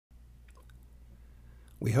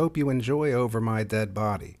We hope you enjoy Over My Dead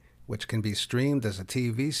Body, which can be streamed as a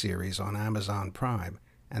TV series on Amazon Prime,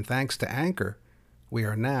 and thanks to Anchor, we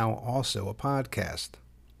are now also a podcast.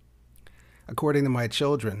 According to my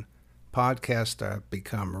children, podcasts have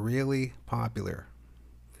become really popular,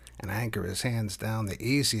 and Anchor is hands down the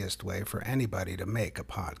easiest way for anybody to make a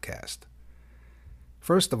podcast.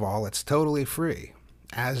 First of all, it's totally free,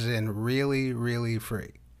 as in really, really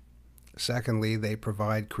free. Secondly, they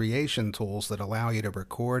provide creation tools that allow you to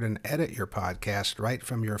record and edit your podcast right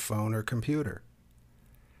from your phone or computer.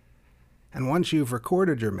 And once you've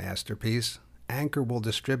recorded your masterpiece, Anchor will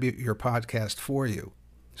distribute your podcast for you,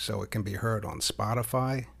 so it can be heard on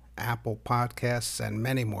Spotify, Apple Podcasts, and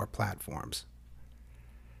many more platforms.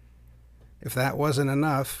 If that wasn't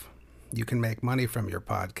enough, you can make money from your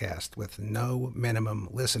podcast with no minimum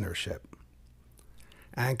listenership.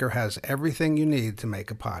 Anchor has everything you need to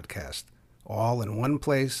make a podcast, all in one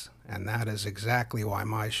place, and that is exactly why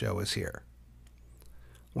my show is here.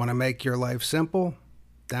 Want to make your life simple?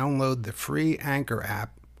 Download the free Anchor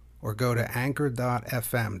app or go to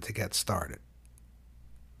anchor.fm to get started.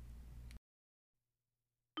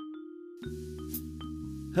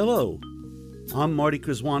 Hello, I'm Marty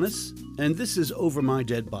Kraswanis, and this is Over My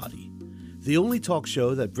Dead Body, the only talk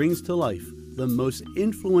show that brings to life the most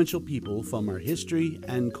influential people from our history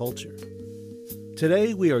and culture.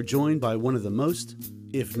 Today we are joined by one of the most,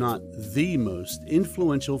 if not the most,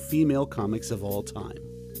 influential female comics of all time.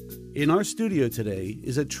 In our studio today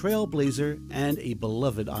is a trailblazer and a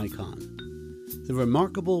beloved icon, the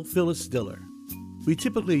remarkable Phyllis Diller. We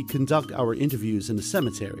typically conduct our interviews in a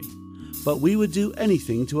cemetery, but we would do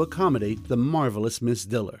anything to accommodate the marvelous Miss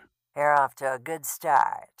Diller. You're off to a good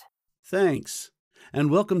start. Thanks,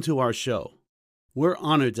 and welcome to our show. We're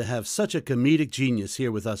honored to have such a comedic genius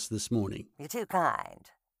here with us this morning. You're too kind.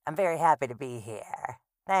 I'm very happy to be here.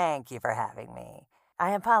 Thank you for having me.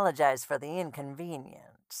 I apologize for the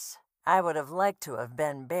inconvenience. I would have liked to have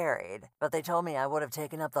been buried, but they told me I would have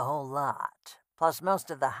taken up the whole lot, plus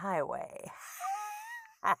most of the highway.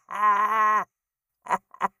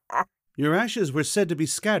 Your ashes were said to be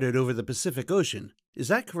scattered over the Pacific Ocean. Is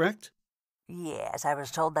that correct? Yes, I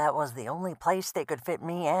was told that was the only place they could fit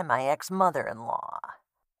me and my ex-mother-in-law.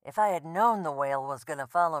 If I had known the whale was going to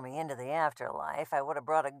follow me into the afterlife, I would have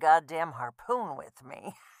brought a goddamn harpoon with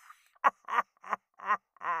me.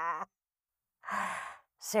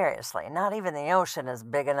 Seriously, not even the ocean is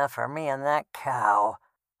big enough for me and that cow.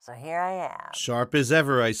 So here I am. Sharp as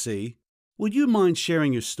ever, I see. Would you mind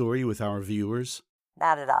sharing your story with our viewers?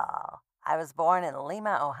 Not at all. I was born in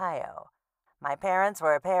Lima, Ohio. My parents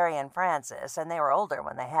were Perry and Francis, and they were older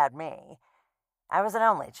when they had me. I was an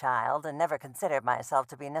only child and never considered myself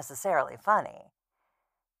to be necessarily funny.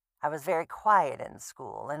 I was very quiet in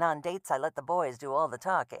school, and on dates I let the boys do all the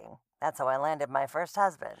talking. That's how I landed my first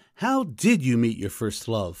husband. How did you meet your first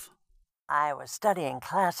love? I was studying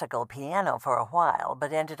classical piano for a while,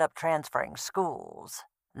 but ended up transferring schools.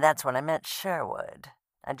 That's when I met Sherwood.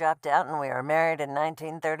 I dropped out and we were married in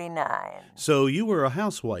 1939. So you were a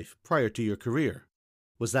housewife prior to your career.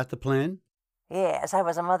 Was that the plan? Yes, I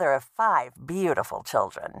was a mother of 5 beautiful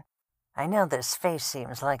children. I know this face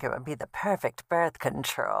seems like it would be the perfect birth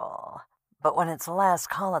control. But when it's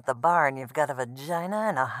last call at the bar and you've got a vagina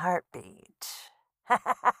and a heartbeat.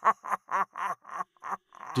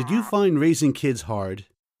 Did you find raising kids hard?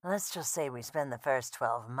 Let's just say we spend the first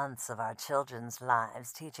 12 months of our children's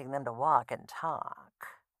lives teaching them to walk and talk.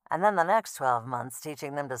 And then the next 12 months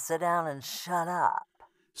teaching them to sit down and shut up.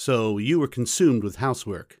 So you were consumed with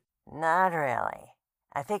housework? Not really.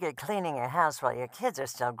 I figured cleaning your house while your kids are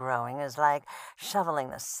still growing is like shoveling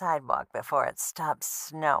the sidewalk before it stops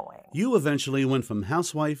snowing. You eventually went from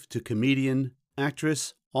housewife to comedian,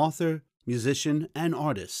 actress, author, musician, and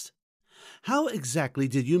artist. How exactly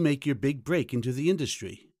did you make your big break into the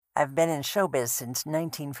industry? I've been in showbiz since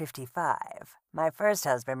 1955. My first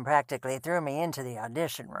husband practically threw me into the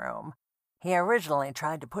audition room. He originally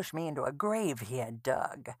tried to push me into a grave he had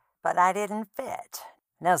dug, but I didn't fit.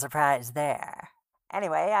 No surprise there.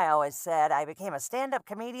 Anyway, I always said I became a stand-up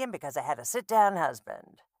comedian because I had a sit-down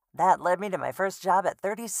husband. That led me to my first job at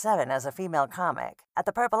 37 as a female comic at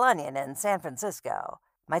the Purple Onion in San Francisco.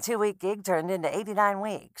 My 2-week gig turned into 89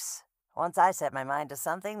 weeks. Once I set my mind to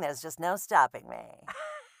something, there's just no stopping me.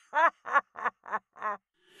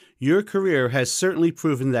 Your career has certainly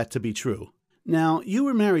proven that to be true. Now, you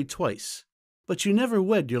were married twice, but you never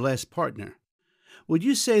wed your last partner. Would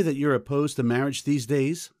you say that you're opposed to marriage these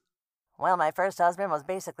days? Well, my first husband was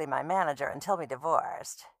basically my manager until we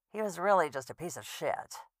divorced. He was really just a piece of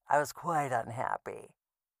shit. I was quite unhappy.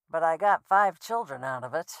 But I got 5 children out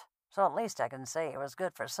of it, so at least I can say it was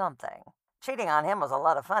good for something. Cheating on him was a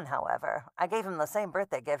lot of fun, however. I gave him the same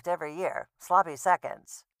birthday gift every year, sloppy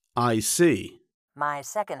seconds. I see. My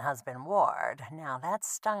second husband, Ward, now that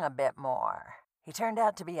stung a bit more. He turned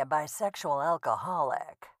out to be a bisexual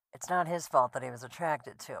alcoholic. It's not his fault that he was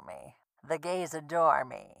attracted to me. The gays adore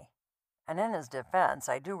me. And in his defense,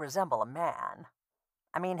 I do resemble a man.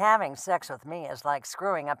 I mean, having sex with me is like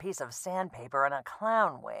screwing a piece of sandpaper in a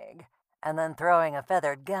clown wig, and then throwing a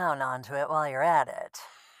feathered gown onto it while you're at it.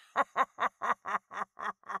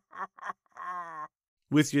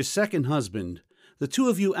 With your second husband, the two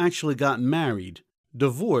of you actually got married,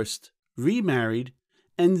 divorced, remarried,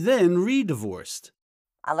 and then re-divorced.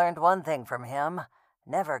 I learned one thing from him.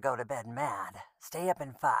 Never go to bed mad. Stay up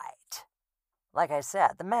and fight. Like I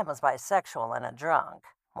said, the man was bisexual and a drunk.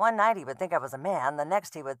 One night he would think I was a man, the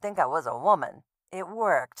next he would think I was a woman. It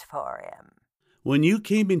worked for him. When you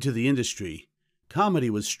came into the industry, comedy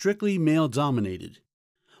was strictly male-dominated.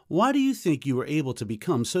 Why do you think you were able to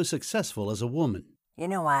become so successful as a woman? You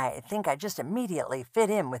know, I think I just immediately fit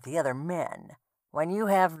in with the other men. When you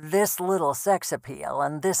have this little sex appeal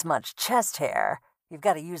and this much chest hair, you've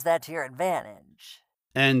got to use that to your advantage.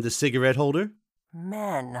 And the cigarette holder?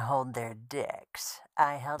 Men hold their dicks.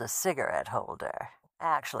 I held a cigarette holder.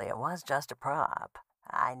 Actually, it was just a prop.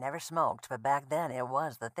 I never smoked, but back then it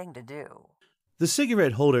was the thing to do. The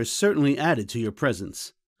cigarette holder certainly added to your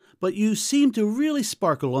presence, but you seemed to really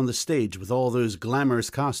sparkle on the stage with all those glamorous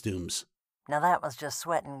costumes. Now that was just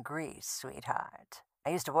sweat and grease, sweetheart. I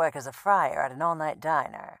used to work as a fryer at an all-night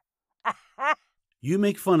diner. You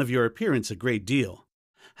make fun of your appearance a great deal.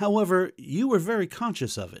 However, you were very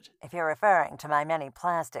conscious of it. If you're referring to my many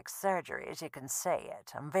plastic surgeries, you can say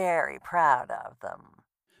it. I'm very proud of them.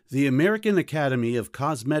 The American Academy of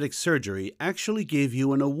Cosmetic Surgery actually gave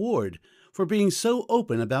you an award for being so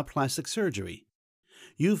open about plastic surgery.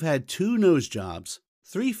 You've had 2 nose jobs,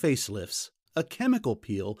 3 facelifts, a chemical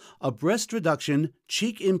peel, a breast reduction,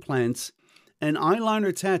 cheek implants, an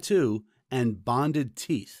eyeliner tattoo, and bonded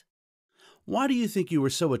teeth. Why do you think you were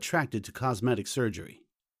so attracted to cosmetic surgery?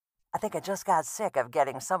 I think I just got sick of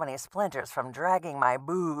getting so many splinters from dragging my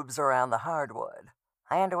boobs around the hardwood.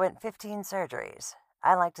 I underwent 15 surgeries.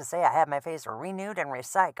 I like to say I had my face renewed and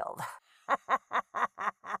recycled.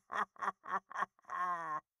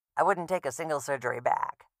 I wouldn't take a single surgery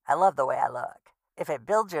back. I love the way I look. If it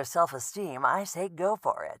builds your self-esteem, I say go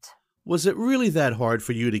for it. Was it really that hard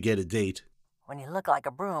for you to get a date? When you look like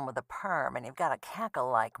a broom with a perm and you've got a cackle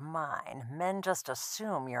like mine, men just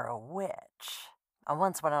assume you're a witch. I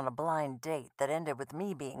once went on a blind date that ended with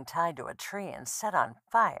me being tied to a tree and set on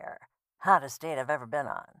fire. Hottest date I've ever been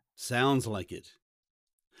on. Sounds like it.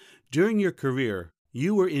 During your career,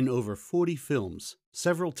 you were in over 40 films,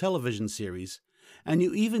 several television series, and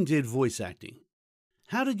you even did voice acting.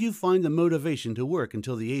 How did you find the motivation to work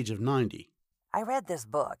until the age of 90? I read this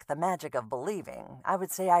book, The Magic of Believing. I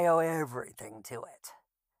would say I owe everything to it.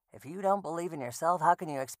 If you don't believe in yourself, how can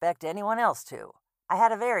you expect anyone else to? I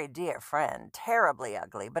had a very dear friend, terribly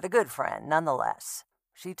ugly, but a good friend nonetheless.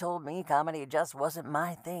 She told me comedy just wasn't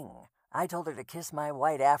my thing. I told her to kiss my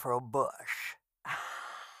white afro bush.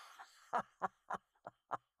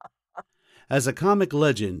 As a comic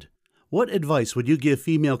legend, what advice would you give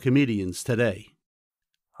female comedians today?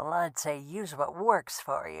 Well, I'd say use what works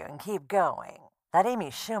for you and keep going. That Amy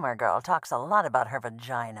Schumer girl talks a lot about her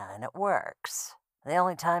vagina, and it works. The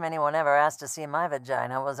only time anyone ever asked to see my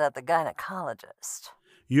vagina was at the gynecologist.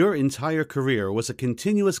 Your entire career was a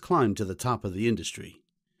continuous climb to the top of the industry.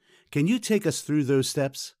 Can you take us through those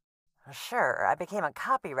steps? Sure, I became a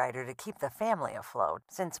copywriter to keep the family afloat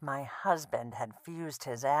since my husband had fused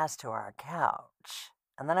his ass to our couch.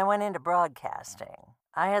 And then I went into broadcasting.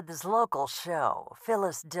 I had this local show,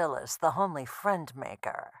 Phyllis Diller, the homely friend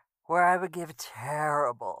maker, where I would give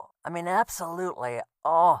absolutely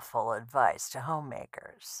awful advice to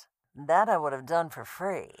homemakers. That I would have done for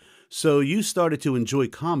free. So you started to enjoy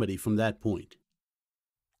comedy from that point.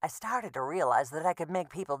 I started to realize that I could make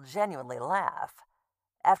people genuinely laugh.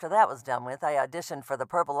 After that was done with, I auditioned for the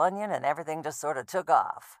Purple Onion and everything just sort of took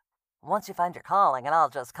off. Once you find your calling, it all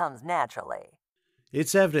just comes naturally.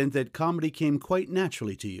 It's evident that comedy came quite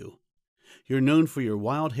naturally to you. You're known for your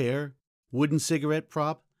wild hair, wooden cigarette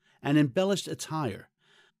prop, and embellished attire.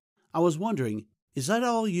 I was wondering, is that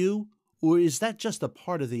all you, or is that just a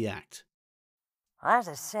part of the act? As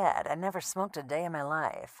I said, I never smoked a day in my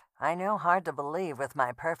life. I know hard to believe with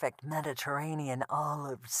my perfect Mediterranean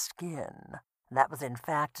olive skin. That was in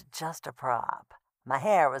fact just a prop. My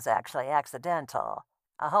hair was actually accidental.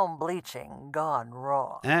 A home bleaching gone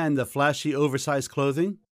wrong. And the flashy oversized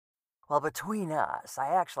clothing? Well, between us, I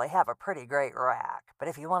actually have a pretty great rack. But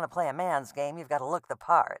if you want to play a man's game, you've got to look the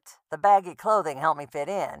part. The baggy clothing helped me fit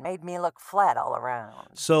in, made me look flat all around.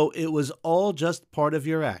 So it was all just part of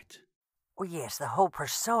your act. Well, yes, the whole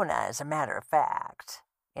persona, as a matter of fact.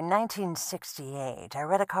 In 1968, I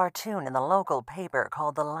read a cartoon in the local paper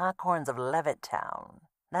called The Lockhorns of Levittown.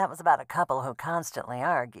 That was about a couple who constantly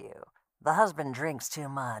argue. The husband drinks too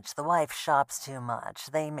much, the wife shops too much,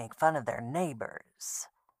 they make fun of their neighbors.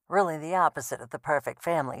 Really the opposite of the perfect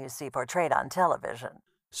family you see portrayed on television.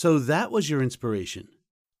 So that was your inspiration.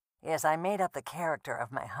 Yes, I made up the character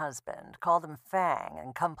of my husband, called him Fang,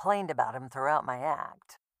 and complained about him throughout my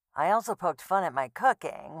act. I also poked fun at my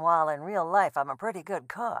cooking, while in real life I'm a pretty good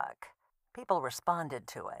cook. People responded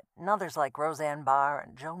to it, and others like Roseanne Barr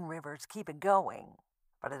and Joan Rivers keep it going.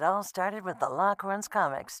 But it all started with the Lockhorns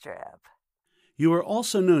comic strip. You were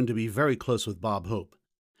also known to be very close with Bob Hope.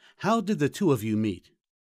 How did the two of you meet?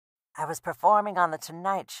 I was performing on The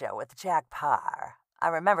Tonight Show with Jack Barr. I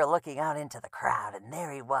remember looking out into the crowd, and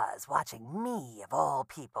there he was, watching me, of all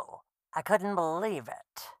people. I couldn't believe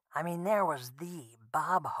it. I mean, there was the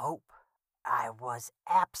Bob Hope. I was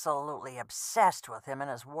absolutely obsessed with him and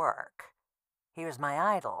his work. He was my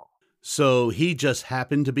idol. So he just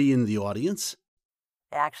happened to be in the audience?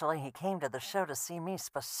 Actually, he came to the show to see me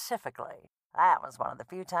specifically. That was one of the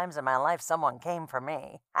few times in my life someone came for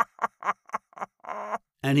me.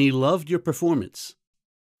 And he loved your performance.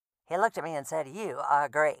 He looked at me and said, "You are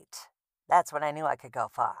great." That's when I knew I could go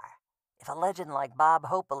far. If a legend like Bob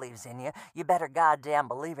Hope believes in you, you better goddamn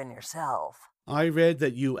believe in yourself. I read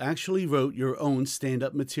that you actually wrote your own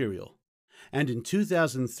stand-up material. And in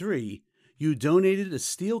 2003, you donated a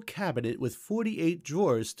steel cabinet with 48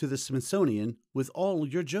 drawers to the Smithsonian with all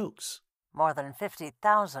your jokes. More than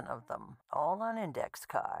 50,000 of them, all on index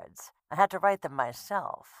cards. I had to write them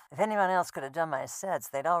myself. If anyone else could have done my sets,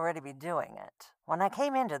 they'd already be doing it. When I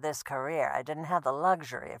came into this career, I didn't have the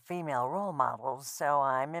luxury of female role models, so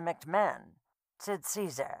I mimicked men. Sid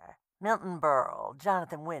Caesar, Milton Berle,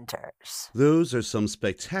 Jonathan Winters. Those are some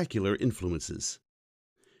spectacular influences.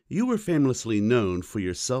 You were famously known for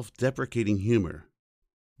your self-deprecating humor.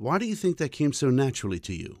 Why do you think that came so naturally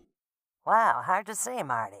to you? Wow, hard to say,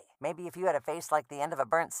 Marty. Maybe if you had a face like the end of a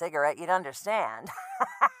burnt cigarette, you'd understand.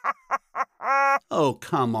 Oh,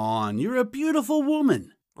 come on. You're a beautiful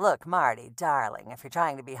woman. Look, Marty, darling, if you're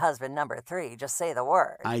trying to be husband number 3, just say the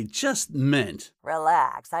word. I just meant...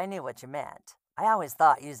 Relax, I knew what you meant. I always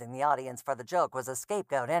thought using the audience for the joke was a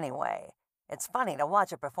scapegoat anyway. It's funny to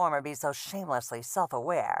watch a performer be so shamelessly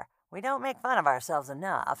self-aware. We don't make fun of ourselves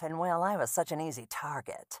enough, and well, I was such an easy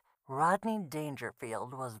target. Rodney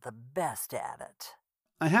Dangerfield was the best at it.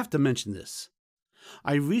 I have to mention this.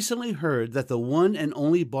 I recently heard that the one and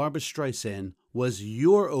only Barbra Streisand was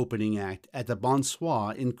your opening act at the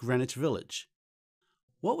Bonsoir in Greenwich Village.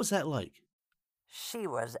 What was that like? She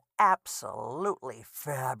was absolutely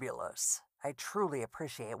fabulous. I truly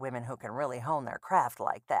appreciate women who can really hone their craft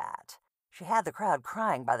like that. She had the crowd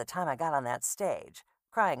crying by the time I got on that stage.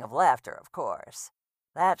 Crying of laughter, of course.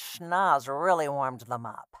 That schnoz really warmed them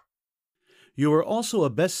up. You were also a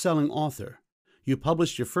best-selling author. You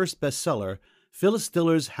published your first bestseller, Phyllis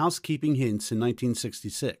Diller's Housekeeping Hints, in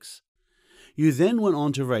 1966. You then went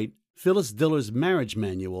on to write Phyllis Diller's Marriage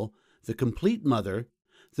Manual, The Complete Mother,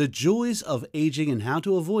 The Joys of Aging and How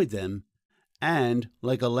to Avoid Them, and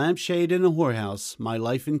Like a Lampshade in a Whorehouse, My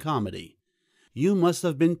Life in Comedy. You must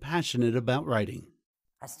have been passionate about writing.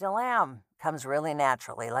 I still am. Comes really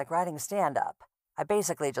naturally, like writing stand-up. I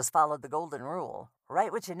basically just followed the golden rule.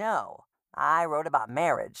 Write what you know. I wrote about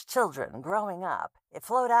marriage, children, growing up. It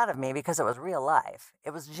flowed out of me because it was real life.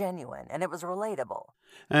 It was genuine, and it was relatable.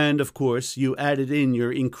 And, of course, you added in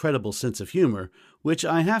your incredible sense of humor, which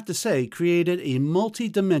I have to say created a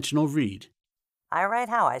multi-dimensional read. I write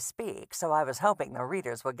how I speak, so I was hoping the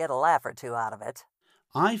readers would get a laugh or two out of it.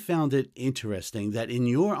 I found it interesting that in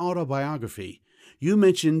your autobiography, you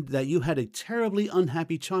mentioned that you had a terribly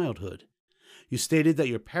unhappy childhood. You stated that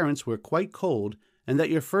your parents were quite cold and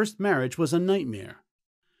that your first marriage was a nightmare.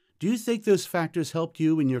 Do you think those factors helped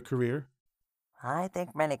you in your career? I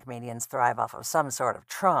think many comedians thrive off of some sort of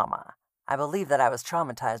trauma. I believe that I was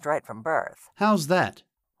traumatized right from birth. How's that?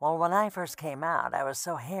 Well, when I first came out, I was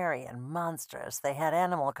so hairy and monstrous, they had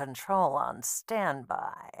animal control on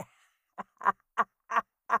standby.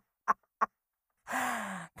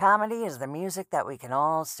 Comedy is the music that we can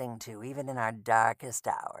all sing to, even in our darkest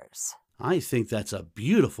hours. I think that's a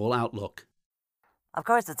beautiful outlook. Of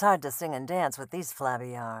course, it's hard to sing and dance with these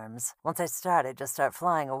flabby arms. Once I start, I just start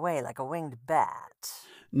flying away like a winged bat.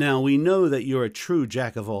 Now, we know that you're a true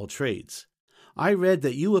jack of all trades. I read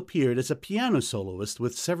that you appeared as a piano soloist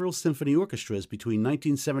with several symphony orchestras between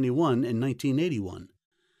 1971 and 1981.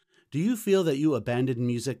 Do you feel that you abandoned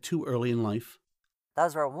music too early in life?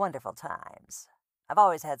 Those were wonderful times. I've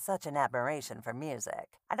always had such an admiration for music.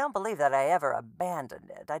 I don't believe that I ever abandoned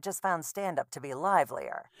it. I just found stand-up to be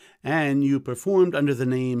livelier. And you performed under the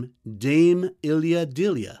name Dame Ilya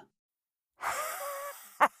Delia.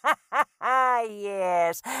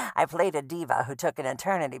 Yes, I played a diva who took an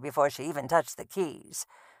eternity before she even touched the keys.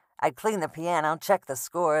 I'd clean the piano, check the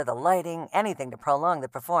score, the lighting, anything to prolong the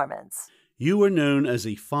performance. You were known as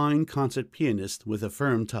a fine concert pianist with a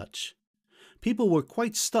firm touch. People were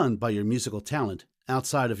quite stunned by your musical talent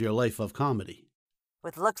outside of your life of comedy.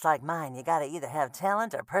 With looks like mine, you gotta either have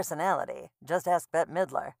talent or personality. Just ask Bette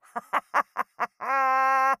Midler.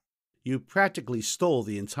 You practically stole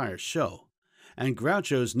the entire show. And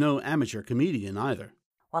Groucho's no amateur comedian either.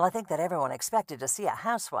 Well, I think that everyone expected to see a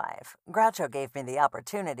housewife. Groucho gave me the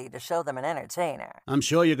opportunity to show them an entertainer. I'm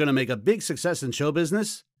sure you're going to make a big success in show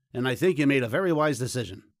business, and I think you made a very wise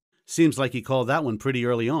decision. Seems like you called that one pretty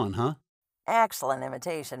early on, huh? Excellent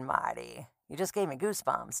imitation, Marty. You just gave me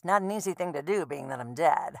goosebumps. Not an easy thing to do, being that I'm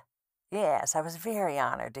dead. Yes, I was very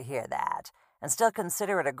honored to hear that, and still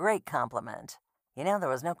consider it a great compliment. You know, there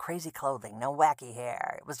was no crazy clothing, no wacky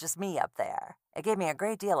hair. It was just me up there. It gave me a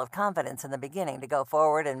great deal of confidence in the beginning to go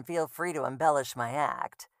forward and feel free to embellish my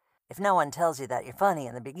act. If no one tells you that you're funny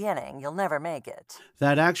in the beginning, you'll never make it.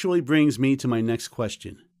 That actually brings me to my next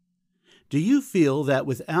question. Do you feel that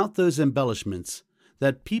without those embellishments,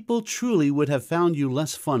 that people truly would have found you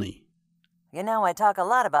less funny? You know, I talk a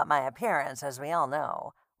lot about my appearance, as we all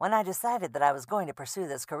know. When I decided that I was going to pursue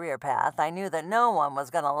this career path, I knew that no one was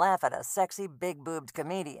going to laugh at a sexy, big-boobed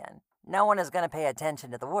comedian. No one is going to pay attention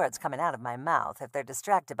to the words coming out of my mouth if they're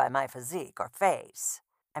distracted by my physique or face.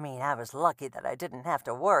 I mean, I was lucky that I didn't have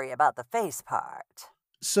to worry about the face part.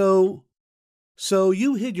 So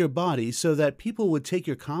you hid your body so that people would take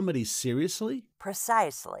your comedy seriously?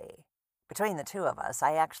 Precisely. Between the two of us,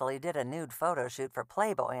 I actually did a nude photo shoot for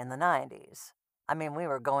Playboy in the 90s. I mean, we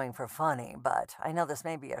were going for funny, but I know this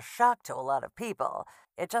may be a shock to a lot of people.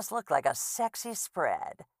 It just looked like a sexy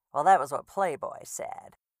spread. Well, that was what Playboy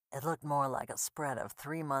said. It looked more like a spread of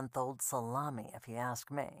 3-month-old salami, if you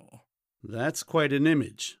ask me. That's quite an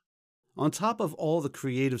image. On top of all the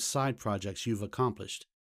creative side projects you've accomplished,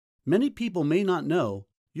 many people may not know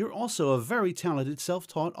you're also a very talented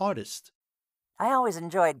self-taught artist. I always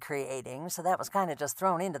enjoyed creating, so that was kind of just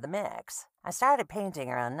thrown into the mix. I started painting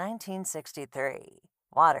around 1963.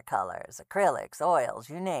 Watercolors, acrylics, oils,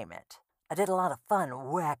 you name it. I did a lot of fun,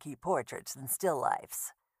 wacky portraits and still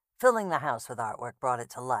lifes. Filling the house with artwork brought it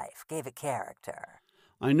to life, gave it character.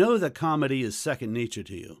 I know that comedy is second nature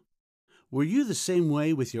to you. Were you the same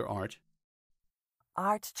way with your art?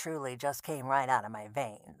 Art truly just came right out of my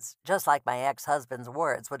veins, just like my ex-husband's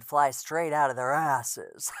words would fly straight out of their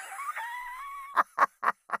asses.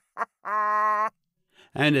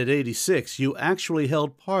 And at 86, you actually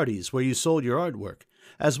held parties where you sold your artwork,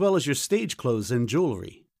 as well as your stage clothes and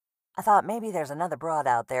jewelry. I thought maybe there's another broad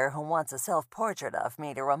out there who wants a self-portrait of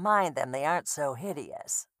me to remind them they aren't so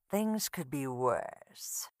hideous. Things could be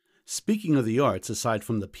worse. Speaking of the arts, aside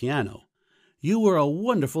from the piano, you were a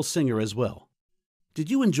wonderful singer as well.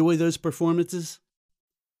 Did you enjoy those performances?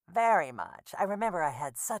 Very much. I remember I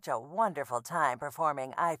had such a wonderful time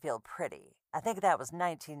performing I Feel Pretty. I think that was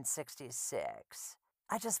 1966.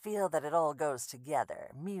 I just feel that it all goes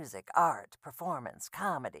together. Music, art, performance,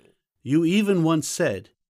 comedy. You even once said,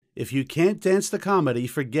 if you can't dance the comedy,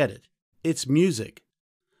 forget it. It's music.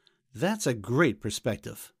 That's a great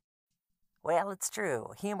perspective. Well, it's true.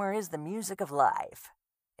 Humor is the music of life.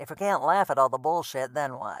 If we can't laugh at all the bullshit,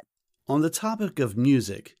 then what? On the topic of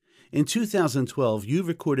music, in 2012, you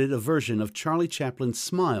recorded a version of Charlie Chaplin's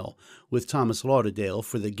Smile with Thomas Lauderdale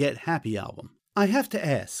for the Get Happy album. I have to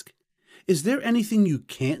ask, is there anything you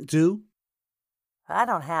can't do? I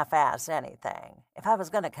don't half-ass anything. If I was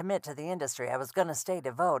going to commit to the industry, I was going to stay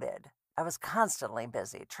devoted. I was constantly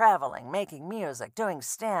busy, traveling, making music, doing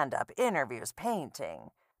stand-up, interviews,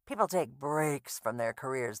 painting. People take breaks from their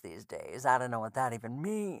careers these days. I don't know what that even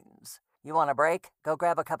means. You want a break? Go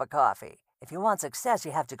grab a cup of coffee. If you want success,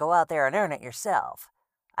 you have to go out there and earn it yourself.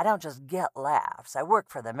 I don't just get laughs. I work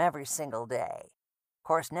for them every single day. Of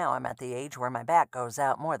course, now I'm at the age where my back goes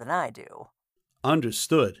out more than I do.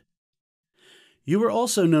 Understood. You were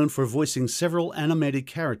also known for voicing several animated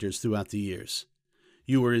characters throughout the years.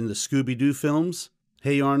 You were in the Scooby-Doo films,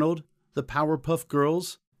 Hey Arnold, the Powerpuff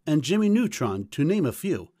Girls, and Jimmy Neutron, to name a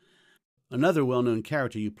few. Another well-known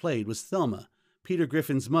character you played was Thelma, Peter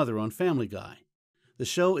Griffin's mother on Family Guy. The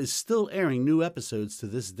show is still airing new episodes to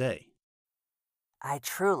this day. I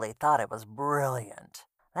truly thought it was brilliant.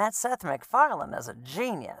 That Seth MacFarlane is a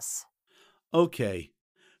genius. Okay,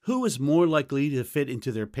 who is more likely to fit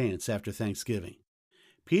into their pants after Thanksgiving?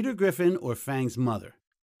 Peter Griffin or Fang's mother?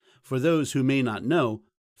 For those who may not know,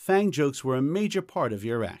 Fang jokes were a major part of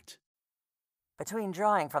your act. Between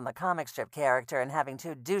drawing from the comic strip character and having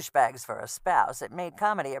two douchebags for a spouse, it made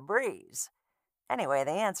comedy a breeze. Anyway,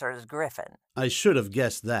 the answer is Griffin. I should have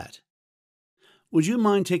guessed that. Would you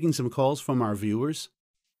mind taking some calls from our viewers?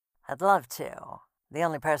 I'd love to. The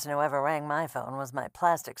only person who ever rang my phone was my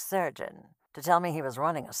plastic surgeon to tell me he was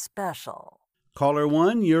running a special. Caller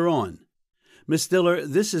 1, you're on. Miss Diller,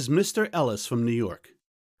 this is Mr. Ellis from New York.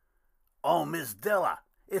 Oh, Miss Diller,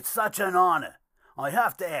 it's such an honor. I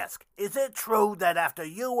have to ask, is it true that after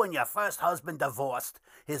you and your first husband divorced,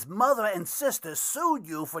 his mother and sister sued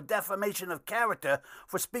you for defamation of character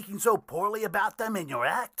for speaking so poorly about them in your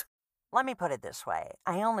act? Let me put it this way.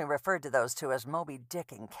 I only referred to those two as Moby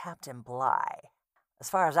Dick and Captain Bligh. As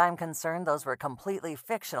far as I'm concerned, those were completely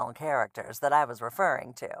fictional characters that I was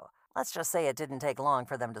referring to. Let's just say it didn't take long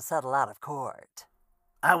for them to settle out of court.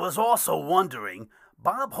 I was also wondering,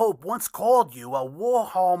 Bob Hope once called you a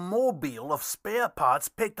Warhol mobile of spare parts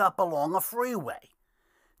picked up along a freeway.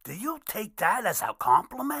 Do you take that as a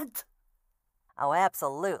compliment? Oh,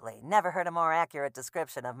 absolutely. Never heard a more accurate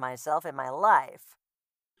description of myself in my life.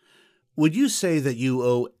 Would you say that you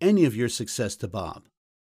owe any of your success to Bob?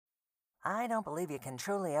 I don't believe you can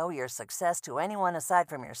truly owe your success to anyone aside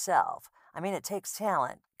from yourself. I mean, it takes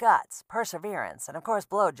talent, guts, perseverance, and of course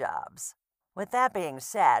blowjobs. With that being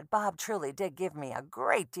said, Bob truly did give me a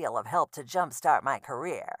great deal of help to jumpstart my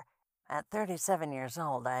career. At 37 years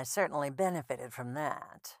old, I certainly benefited from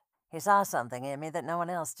that. He saw something in me that no one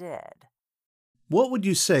else did. What would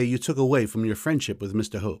you say you took away from your friendship with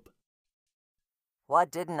Mr. Hope?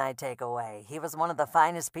 What didn't I take away? He was one of the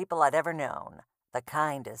finest people I'd ever known. The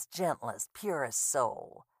kindest, gentlest, purest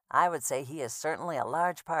soul. I would say he is certainly a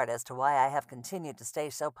large part as to why I have continued to stay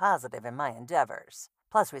so positive in my endeavors.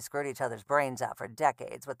 Plus, we screwed each other's brains out for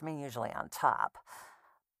decades, with me usually on top.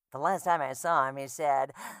 The last time I saw him, he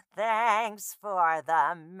said, "Thanks for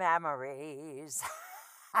the memories."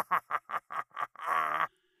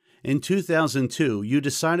 In 2002, you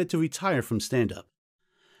decided to retire from stand-up.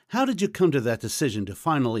 How did you come to that decision to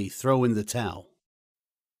finally throw in the towel?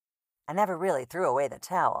 I never really threw away the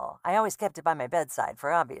towel. I always kept it by my bedside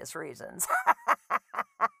for obvious reasons.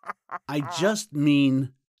 I just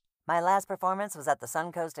mean... My last performance was at the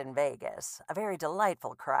Suncoast in Vegas, a very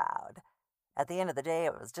delightful crowd. At the end of the day,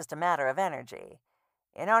 it was just a matter of energy.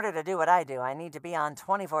 In order to do what I do, I need to be on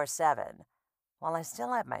 24/7. While I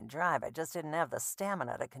still had my drive, I just didn't have the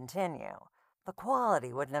stamina to continue. The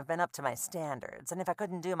quality wouldn't have been up to my standards, and if I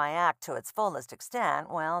couldn't do my act to its fullest extent,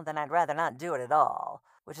 well, then I'd rather not do it at all,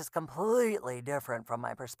 which is completely different from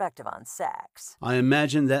my perspective on sex. I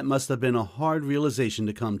imagine that must have been a hard realization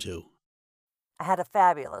to come to. I had a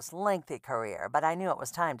fabulous, lengthy career, but I knew it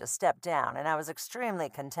was time to step down, and I was extremely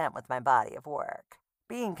content with my body of work.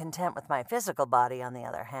 Being content with my physical body, on the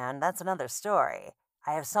other hand, that's another story.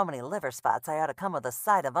 I have so many liver spots I ought to come with a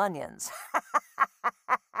side of onions.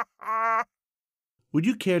 Would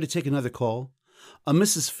you care to take another call? A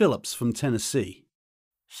Mrs. Phillips from Tennessee.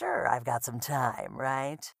 Sure, I've got some time,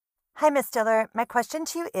 right? Hi, Miss Diller. My question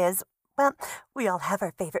to you is, well, we all have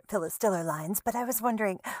our favorite Phyllis Diller lines, but I was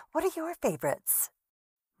wondering, what are your favorites?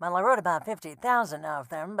 Well, I wrote about 50,000 of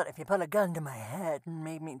them, but if you put a gun to my head and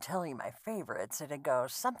made me tell you my favorites, it'd go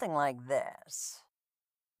something like this.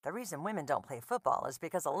 The reason women don't play football is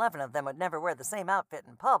because 11 of them would never wear the same outfit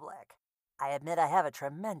in public. I admit I have a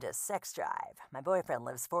tremendous sex drive. My boyfriend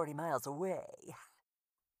lives 40 miles away.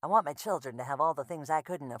 I want my children to have all the things I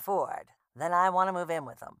couldn't afford. Then I want to move in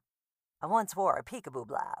with them. I once wore a peekaboo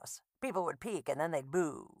blouse. People would peek and then they'd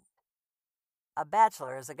boo. A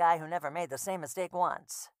bachelor is a guy who never made the same mistake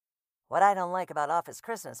once. What I don't like about office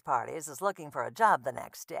Christmas parties is looking for a job the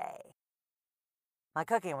next day. My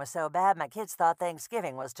cooking was so bad my kids thought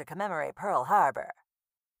Thanksgiving was to commemorate Pearl Harbor.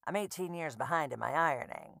 I'm 18 years behind in my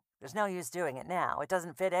ironing. There's no use doing it now. It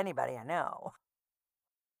doesn't fit anybody I know.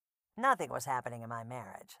 Nothing was happening in my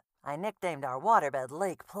marriage. I nicknamed our waterbed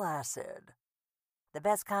Lake Placid. The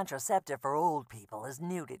best contraceptive for old people is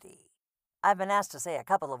nudity. I've been asked to say a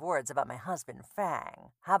couple of words about my husband,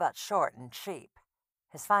 Fang. How about short and cheap?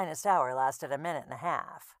 His finest hour lasted a minute and a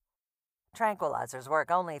half. Tranquilizers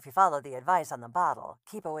work only if you follow the advice on the bottle.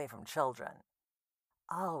 Keep away from children.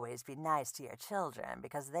 Always be nice to your children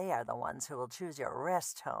because they are the ones who will choose your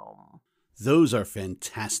rest home. Those are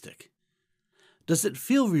fantastic. Does it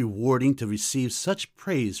feel rewarding to receive such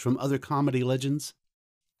praise from other comedy legends?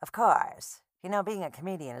 Of course. You know, being a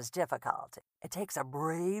comedian is difficult. It takes a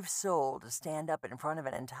brave soul to stand up in front of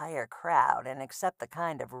an entire crowd and accept the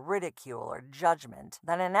kind of ridicule or judgment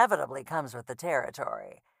that inevitably comes with the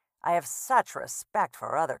territory. I have such respect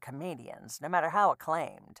for other comedians, no matter how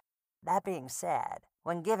acclaimed. That being said,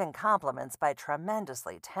 when given compliments by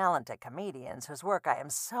tremendously talented comedians whose work I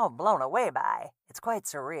am so blown away by, it's quite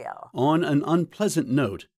surreal. On an unpleasant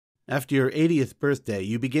note, after your 80th birthday,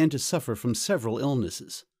 you began to suffer from several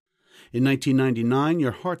illnesses. In 1999,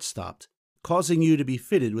 your heart stopped, causing you to be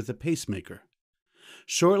fitted with a pacemaker.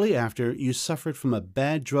 Shortly after, you suffered from a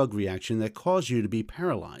bad drug reaction that caused you to be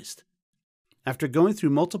paralyzed. After going through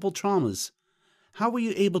multiple traumas, how were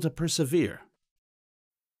you able to persevere?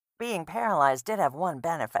 Being paralyzed did have one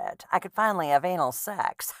benefit. I could finally have anal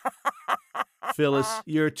sex. Phyllis,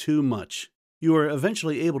 you're too much. You were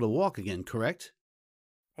eventually able to walk again, correct?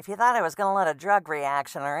 If you thought I was going to let a drug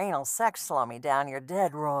reaction or anal sex slow me down, you're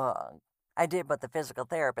dead wrong. I did what the physical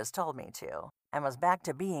therapist told me to, and was back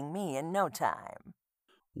to being me in no time.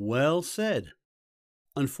 Well said.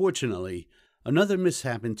 Unfortunately, another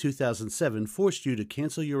mishap in 2007 forced you to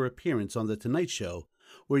cancel your appearance on The Tonight Show,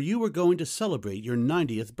 where you were going to celebrate your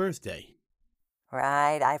 90th birthday.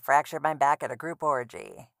 Right, I fractured my back at a group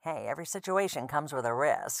orgy. Hey, every situation comes with a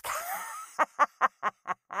risk.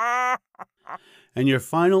 And your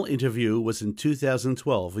final interview was in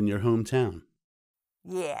 2012 in your hometown.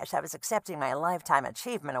 Yes, I was accepting my Lifetime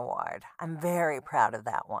Achievement Award. I'm very proud of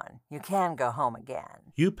that one. You can go home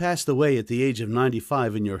again. You passed away at the age of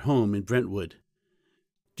 95 in your home in Brentwood.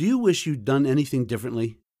 Do you wish you'd done anything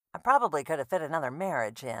differently? I probably could have fit another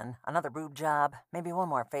marriage in, another boob job, maybe one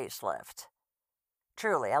more facelift.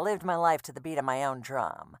 Truly, I lived my life to the beat of my own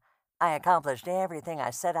drum. I accomplished everything I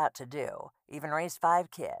set out to do, even raised 5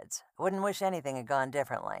 kids. I wouldn't wish anything had gone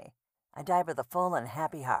differently. I died with a full and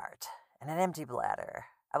happy heart, and an empty bladder.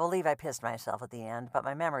 I believe I pissed myself at the end, but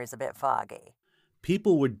my memory's a bit foggy.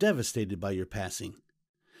 People were devastated by your passing.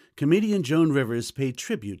 Comedian Joan Rivers paid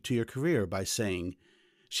tribute to your career by saying,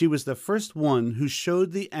 "She was the first one who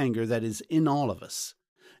showed the anger that is in all of us.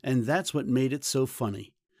 And that's what made it so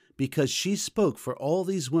funny, because she spoke for all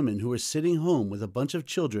these women who were sitting home with a bunch of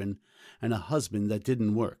children and a husband that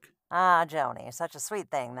didn't work." Ah, Joni, such a sweet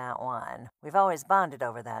thing, that one. We've always bonded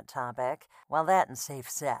over that topic. Well, that and safe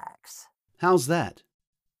sex. How's that?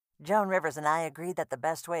 Joan Rivers and I agreed that the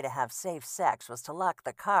best way to have safe sex was to lock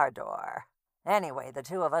the car door. Anyway, the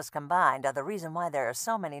two of us combined are the reason why there are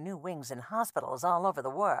so many new wings in hospitals all over the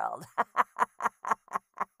world.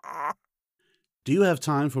 Do you have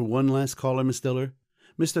time for one last caller, Miss Diller?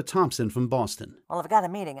 Mr. Thompson from Boston. Well, I've got a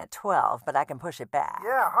meeting at 12, but I can push it back.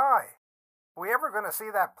 Yeah, hi. We ever gonna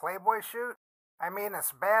see that Playboy shoot? I mean,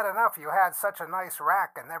 it's bad enough you had such a nice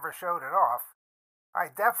rack and never showed it off. I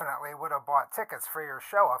definitely would have bought tickets for your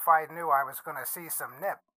show if I knew I was gonna see some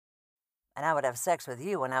nip. And I would have sex with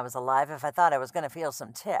you when I was alive if I thought I was going to feel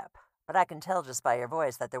some tip. But I can tell just by your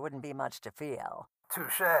voice that there wouldn't be much to feel.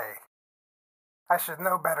 Touché. I should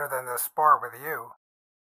know better than to spar with you.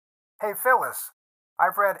 Hey, Phyllis,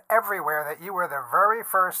 I've read everywhere that you were the very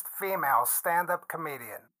first female stand-up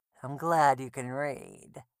comedian. I'm glad you can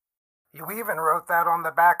read. You even wrote that on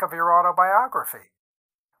the back of your autobiography.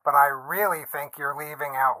 But I really think you're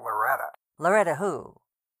leaving out Loretta. Loretta who?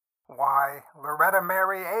 Why, Loretta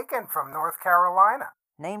Mary Aiken from North Carolina.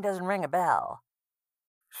 Name doesn't ring a bell.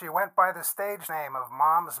 She went by the stage name of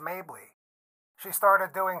Moms Mabley. She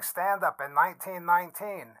started doing stand-up in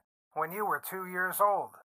 1919, when you were 2 years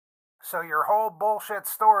old. So your whole bullshit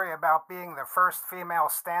story about being the first female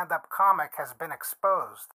stand-up comic has been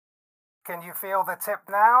exposed. Can you feel the tip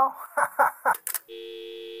now?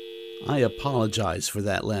 I apologize for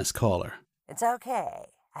that last caller. It's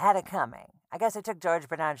okay. I had it coming. I guess I took George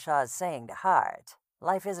Bernard Shaw's saying to heart.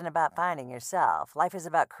 Life isn't about finding yourself. Life is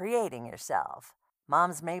about creating yourself.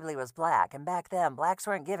 Moms Mabley was black, and back then, blacks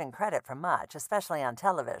weren't given credit for much, especially on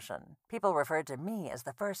television. People referred to me as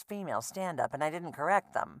the first female stand-up, and I didn't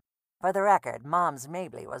correct them. For the record, Moms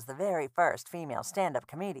Mabley was the very first female stand-up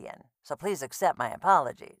comedian, so please accept my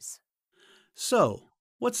apologies. So,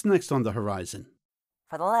 what's next on the horizon?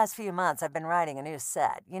 For the last few months, I've been writing a new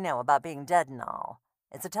set, about being dead and all.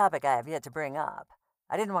 It's a topic I have yet to bring up.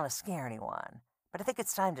 I didn't want to scare anyone, but I think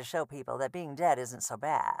it's time to show people that being dead isn't so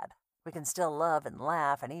bad. We can still love and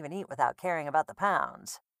laugh and even eat without caring about the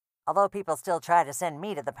pounds. Although people still try to send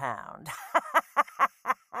me to the pound.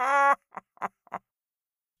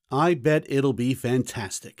 I bet it'll be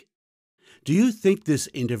fantastic. Do you think this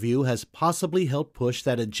interview has possibly helped push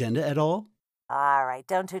that agenda at all? All right,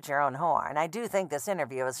 don't toot your own horn. I do think this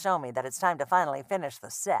interview has shown me that it's time to finally finish the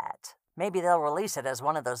set. Maybe they'll release it as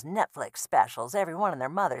one of those Netflix specials everyone and their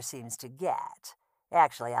mother seems to get.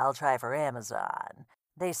 Actually, I'll try for Amazon.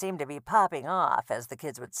 They seem to be popping off, as the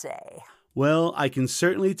kids would say. Well, I can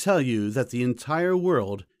certainly tell you that the entire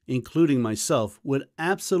world, including myself, would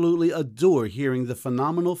absolutely adore hearing the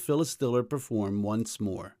phenomenal Phyllis Diller perform once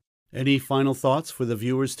more. Any final thoughts for the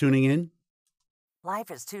viewers tuning in?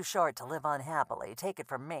 Life is too short to live unhappily. Take it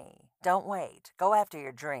from me. Don't wait. Go after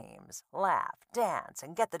your dreams. Laugh, dance,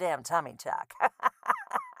 and get the damn tummy tuck.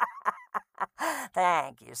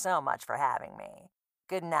 Thank you so much for having me.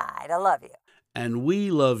 Good night. I love you. And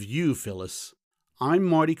we love you, Phyllis. I'm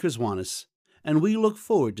Marty Krzwanis, and we look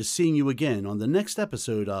forward to seeing you again on the next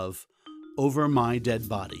episode of Over My Dead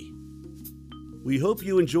Body. We hope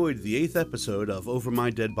you enjoyed the 8th episode of Over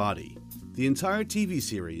My Dead Body. The entire TV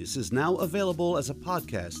series is now available as a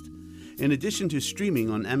podcast, in addition to streaming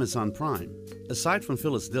on Amazon Prime. Aside from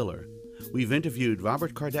Phyllis Diller, we've interviewed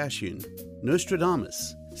Robert Kardashian,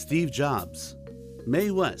 Nostradamus, Steve Jobs, Mae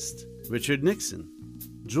West, Richard Nixon,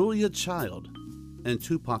 Julia Child, and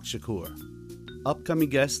Tupac Shakur. Upcoming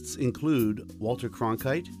guests include Walter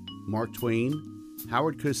Cronkite, Mark Twain,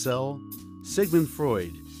 Howard Cosell, Sigmund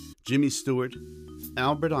Freud, Jimmy Stewart,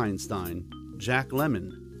 Albert Einstein, Jack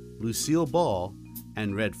Lemmon, Lucille Ball,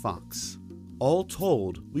 and Red Fox. All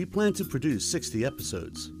told, we plan to produce 60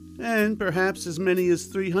 episodes, and perhaps as many as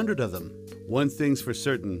 300 of them. One thing's for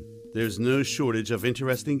certain, there's no shortage of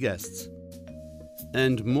interesting guests.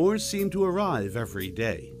 And more seem to arrive every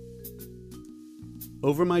day.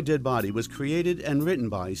 Over My Dead Body was created and written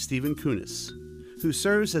by Stephen Kunis, who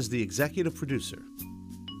serves as the executive producer.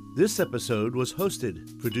 This episode was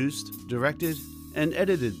hosted, produced, directed, and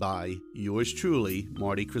edited by yours truly,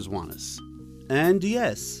 Marty Krzwanis. And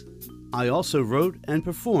yes, I also wrote and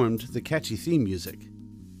performed the catchy theme music.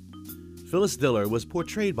 Phyllis Diller was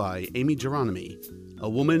portrayed by Amy Geronimi, a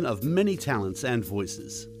woman of many talents and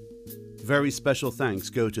voices. Very special thanks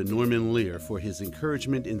go to Norman Lear for his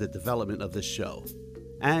encouragement in the development of this show,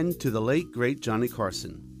 and to the late, great Johnny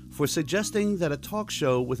Carson for suggesting that a talk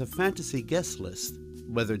show with a fantasy guest list,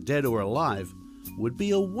 whether dead or alive, would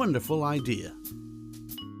be a wonderful idea.